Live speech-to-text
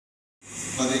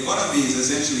But the economy is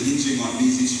essentially hinging on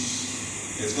these issues.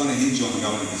 It's going to hinge on the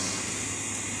governance.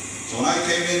 So when I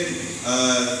came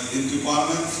into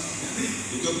Parliament,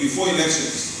 it took me 4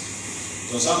 elections.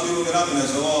 So some people get up and they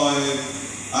say, oh,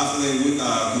 after they win,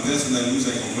 contest and they lose,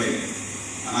 they complain.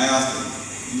 And I asked them,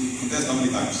 you contest how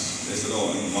many times? They said,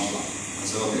 oh, in 1 round. I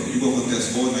said, okay, you go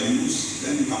contest 4 and then you lose,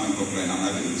 then you come and complain. I'm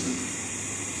happy to listen.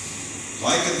 So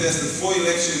I contested 4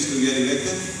 elections to get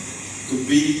elected to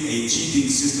beat a cheating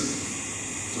system.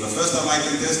 So the first time I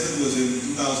contested was in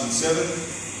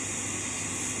 2007.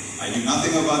 I knew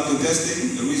nothing about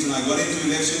contesting. The reason I got into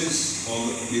elections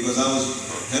was because I was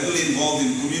heavily involved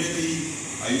in community.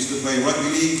 I used to play rugby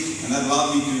league, and that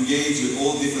allowed me to engage with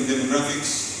all different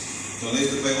demographics. So I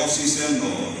used to play off-season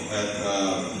or at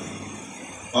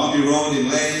Boundary Road in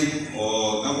Ley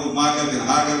or Kampong Market in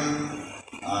Hagen.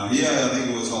 Here I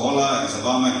think it was Kahola and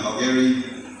Sabama and Calgary.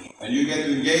 And you get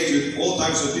to engage with all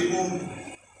types of people,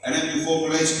 and then you form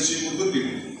relationships with good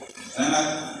people. And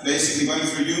I basically going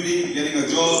through uni, getting a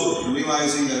job, and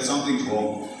realizing that something's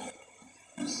wrong.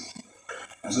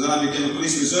 And so then I became a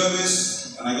police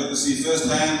reservist, and I got to see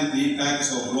firsthand the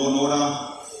impacts of law and order,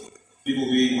 people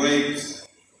being raped,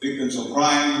 victims of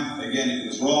crime. Again, it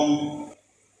was wrong.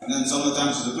 And then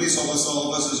sometimes as a police officer,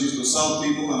 officers used to assault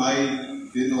people, and I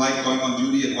didn't like going on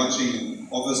duty and watching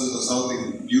officers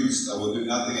assaulting youths that were doing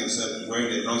nothing except wearing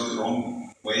their trousers the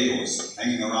wrong way or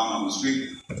hanging around on the street.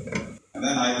 And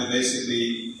then I had to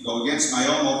basically go against my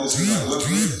own officers I worked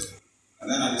with. And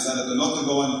then I decided not to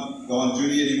go on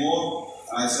duty anymore.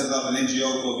 And I set up an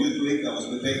NGO called Youth Link that was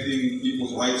protecting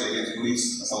people's rights against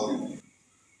police assaulting them.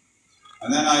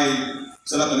 And then I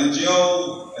set up an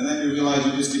NGO, and then you realize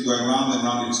you just keep going round and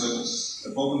round in circles.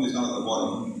 The problem is not at the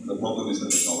bottom, the problem is at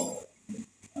the top.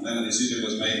 And then a decision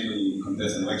was made to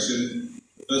contest an election.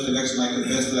 The first election I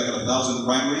contested, I got 1,000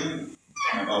 primary,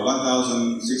 about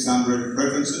 1,600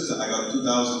 preferences, and I got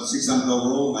 2,600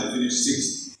 overall, and I finished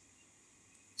 6th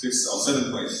or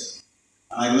 7th place.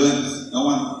 And I learned, no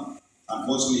one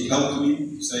unfortunately helped me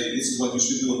to say this is what you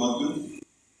should do or not do.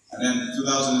 And then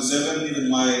 2007, even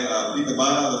my Peter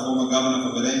Bada, the former governor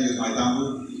for Madang, is my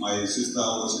tambu. My older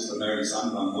sister married his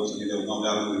son, but unfortunately they will come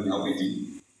down and help me.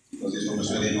 Because he's from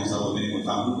Australia, he knows how to make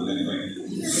tambu, but anyway.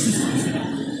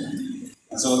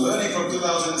 And so learning from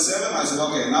 2007, I said,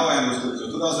 okay, now I understood.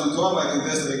 So 2012, I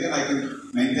contested again. I can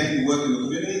maintain work in the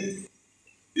community,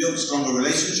 build stronger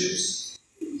relationships.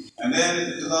 And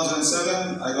then in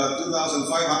 2007, I got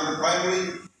 2,500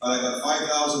 primary, but I got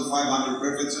 5,500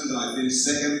 preferences, and I finished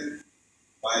 2nd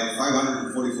by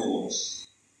 544 votes.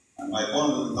 And my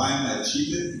opponent at the time had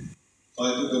cheated, so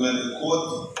I took the matter to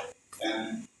court.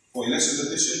 And for election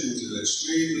petition, which is an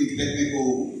extremely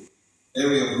technical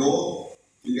area of law,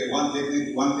 you get one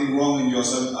thing wrong in your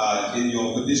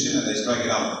petition and they strike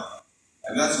it out.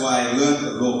 And that's why I learned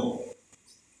the law.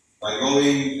 By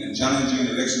going and challenging an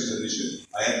election petition.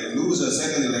 I had to lose a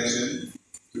 2nd election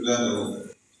to learn the law.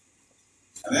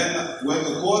 And then went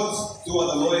to court, 2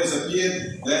 other lawyers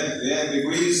appeared, they had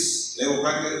degrees, they were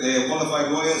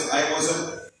qualified lawyers, I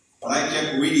wasn't, but I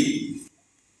kept reading.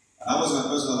 And I wasn't a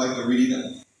person that liked to read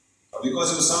either. But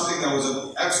because it was something that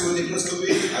was absolute interest to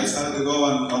me, I started to go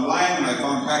online and I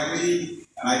found faculty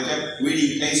and I kept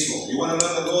reading case law. You want to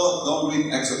learn the law? Don't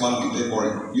read Acts of Parliament, they're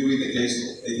boring. You read the case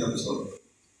law, they tell the story.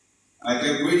 And I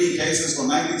kept reading cases from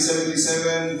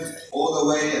 1977 all the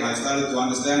way, and I started to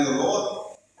understand the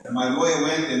law. And my lawyer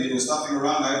went and he was stuffing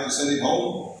around, I had to send him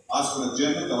home, ask for an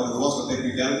adjournment, I would have lost the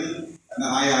technicality, and then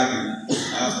I argued.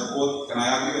 I asked the court, can I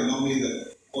argue? And normally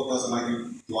the court doesn't like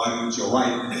you to argue with your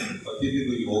right, but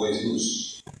typically you always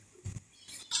lose.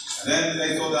 And then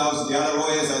they thought I was the other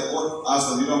lawyers at court, asked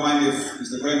them, you don't mind if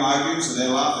Mr. Kramer argues? So they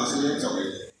laughed, they said, it's okay.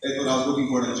 They thought I was looking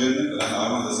for an adjournment, but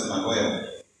I wanted to send my lawyer.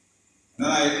 And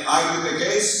then I argued the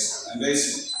case, and they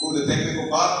proved the technical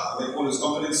part, they called it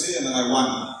competency, and then I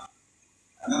won.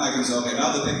 And then I can say, okay,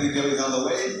 now the technicality is out of the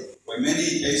way. When many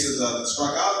cases are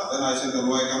struck out, then I send the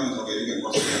lawyer come and say, okay, you can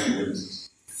prosecute any witnesses.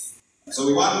 So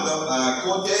we won the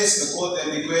court case. The court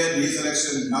then declared his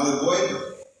election null and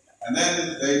void. And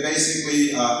then they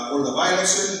basically ordered a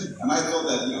by-election. And I thought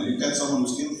that, you get someone who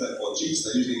steals that or cheats,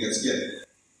 they usually get scared.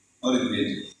 Not in the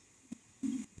end.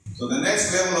 So the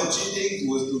next level of cheating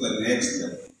was to the next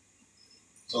level.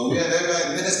 So we had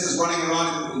ministers running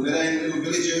around in little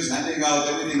villages, handing out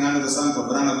everything under the sun from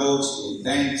banana boats to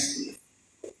tanks.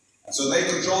 And so they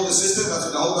controlled the system. That's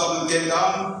when the whole government came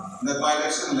down in that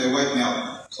by-election and they wiped me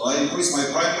out. So I increased my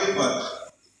primary,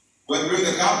 but when during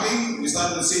the counting, we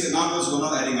started to see the numbers were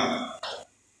not adding up.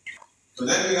 So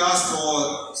then we asked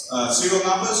for serial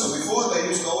numbers. So before, they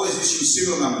used to always issue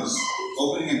serial numbers,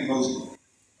 opening and closing.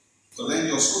 So then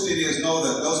your school leaders know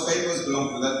that those papers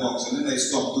belong to that box, and then they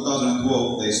stopped.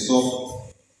 2012, they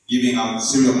stopped giving out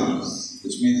serial numbers,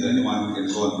 which means that anyone can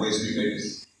go and raise new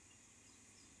papers.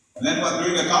 And then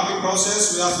during the counting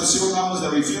process, we asked for serial numbers,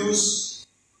 they refused.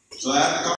 So I had to come